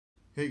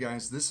Hey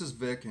guys, this is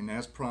Vic, and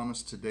as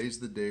promised,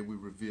 today's the day we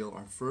reveal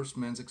our first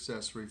men's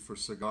accessory for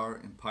cigar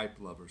and pipe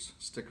lovers.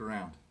 Stick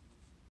around.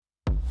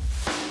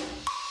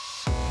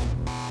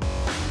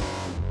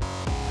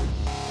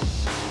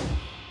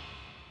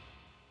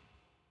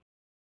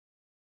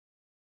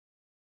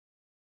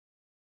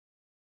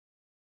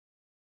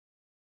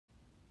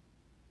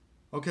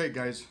 Okay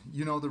guys,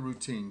 you know the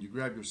routine. You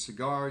grab your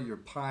cigar, your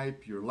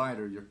pipe, your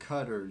lighter, your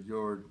cutter,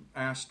 your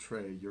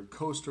ashtray, your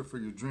coaster for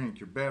your drink,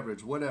 your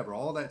beverage, whatever,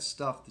 all that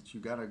stuff that you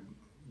gotta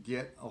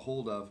get a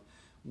hold of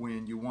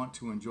when you want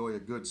to enjoy a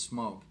good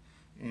smoke.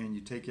 And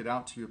you take it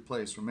out to your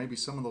place, or maybe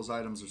some of those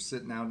items are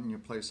sitting out in your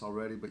place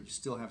already, but you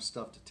still have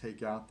stuff to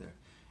take out there.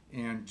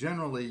 And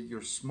generally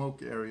your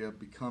smoke area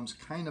becomes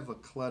kind of a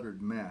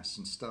cluttered mess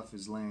and stuff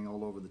is laying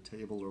all over the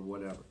table or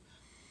whatever.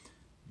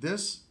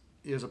 This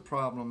is a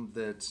problem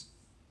that's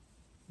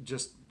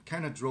just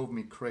kind of drove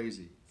me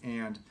crazy,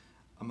 and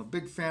I'm a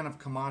big fan of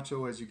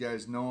Camacho, as you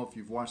guys know if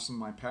you've watched some of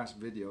my past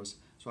videos.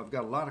 So I've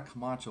got a lot of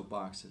Camacho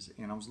boxes,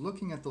 and I was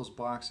looking at those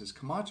boxes.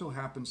 Camacho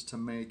happens to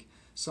make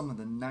some of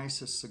the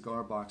nicest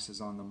cigar boxes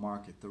on the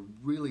market. They're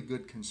really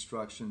good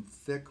construction,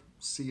 thick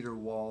cedar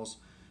walls,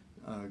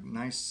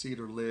 nice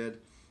cedar lid.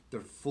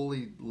 They're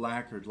fully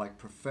lacquered, like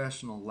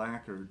professional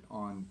lacquered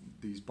on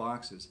these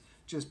boxes.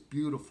 Just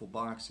beautiful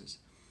boxes.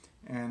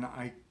 And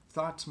I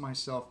thought to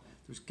myself,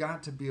 there's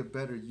got to be a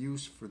better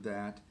use for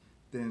that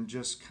than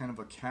just kind of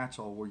a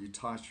catch-all where you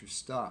toss your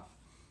stuff,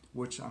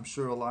 which I'm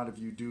sure a lot of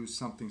you do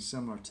something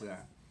similar to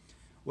that.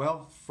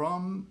 Well,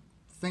 from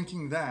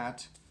thinking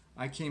that,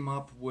 I came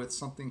up with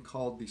something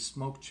called the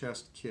smoke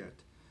chest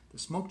kit. The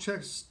smoke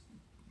chest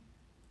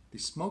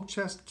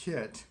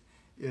kit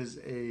is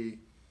a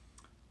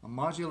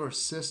modular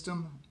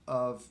system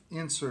of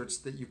inserts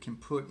that you can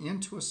put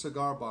into a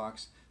cigar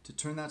box to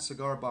turn that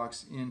cigar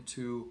box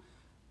into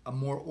a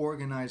more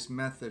organized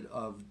method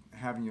of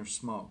having your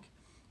smoke.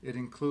 It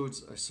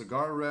includes a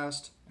cigar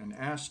rest, an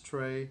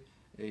ashtray,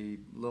 a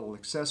little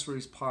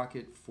accessories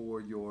pocket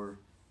for your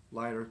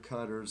lighter,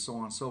 cutter, so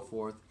on and so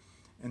forth,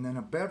 and then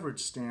a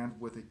beverage stand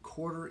with a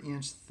 1/4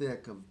 inch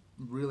thick of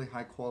really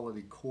high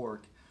quality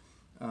cork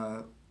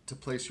to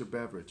place your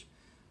beverage.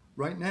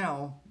 Right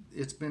now,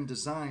 it's been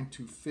designed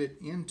to fit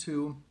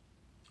into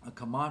a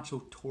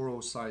Camacho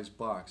Toro size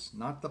box,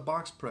 not the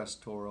box press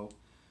Toro,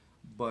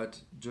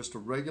 but just a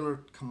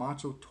regular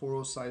Camacho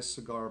Toro size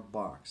cigar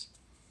box.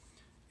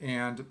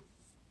 And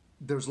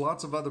there's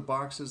lots of other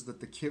boxes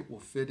that the kit will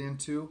fit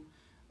into.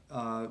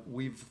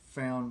 We've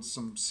found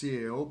some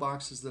CAO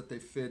boxes that they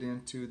fit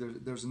into.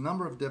 There's a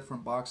number of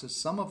different boxes.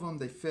 Some of them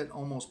they fit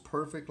almost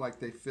perfect, like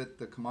they fit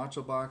the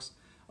Camacho box.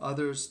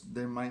 Others,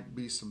 there might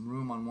be some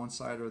room on one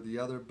side or the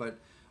other,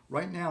 but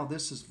right now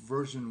this is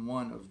version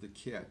 1 of the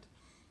kit.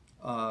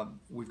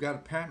 We've got a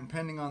patent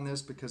pending on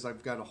this because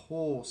I've got a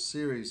whole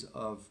series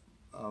of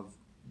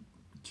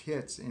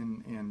kits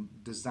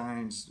and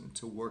designs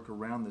to work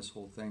around this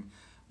whole thing.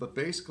 But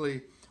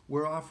basically,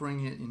 we're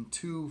offering it in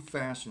 2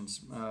 fashions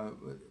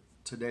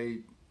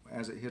today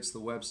as it hits the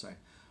website.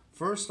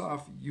 First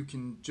off, you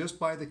can just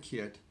buy the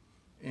kit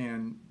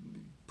and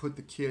put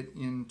the kit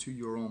into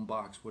your own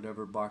box,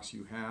 whatever box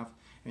you have,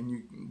 and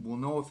you will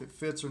know if it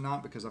fits or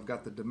not because I've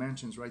got the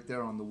dimensions right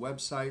there on the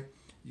website.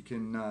 You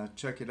can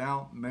check it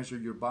out, measure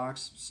your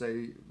box,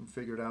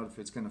 figure it out if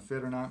it's going to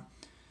fit or not.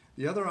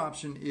 The other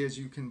option is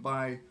you can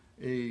buy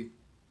a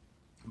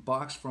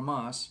box from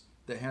us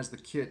that has the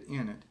kit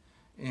in it.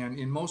 And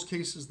in most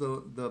cases,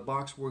 the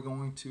box we're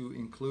going to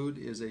include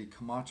is a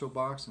Camacho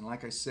box. And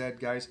like I said,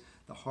 guys,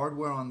 the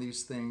hardware on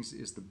these things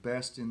is the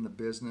best in the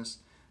business.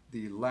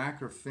 The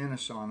lacquer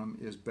finish on them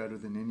is better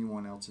than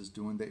anyone else is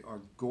doing. They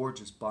are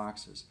gorgeous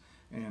boxes.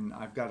 And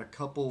I've got a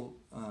couple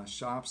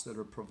shops that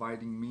are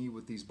providing me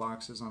with these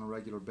boxes on a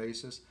regular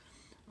basis,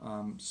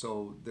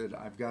 so that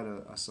I've got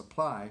a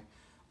supply.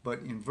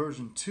 But in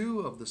version 2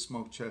 of the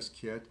smoke chest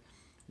kit,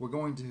 we're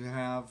going to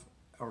have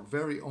our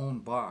very own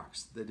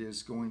box that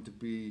is going to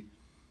be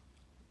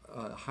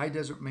a High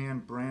Desert Man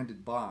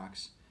branded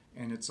box,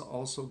 and it's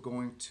also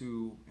going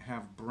to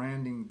have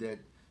branding that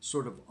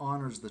sort of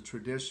honors the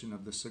tradition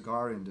of the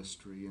cigar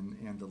industry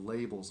and the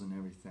labels and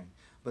everything.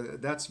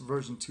 But that's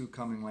version 2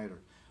 coming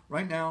later.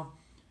 Right now,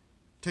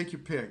 take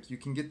your pick. You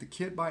can get the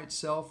kit by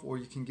itself, or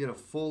you can get a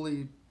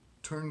fully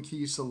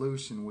turnkey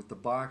solution with the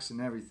box and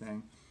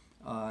everything.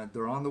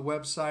 They're on the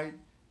website,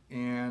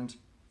 and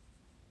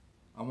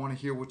I want to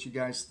hear what you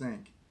guys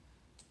think.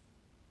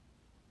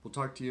 We'll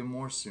talk to you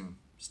more soon.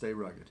 Stay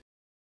rugged.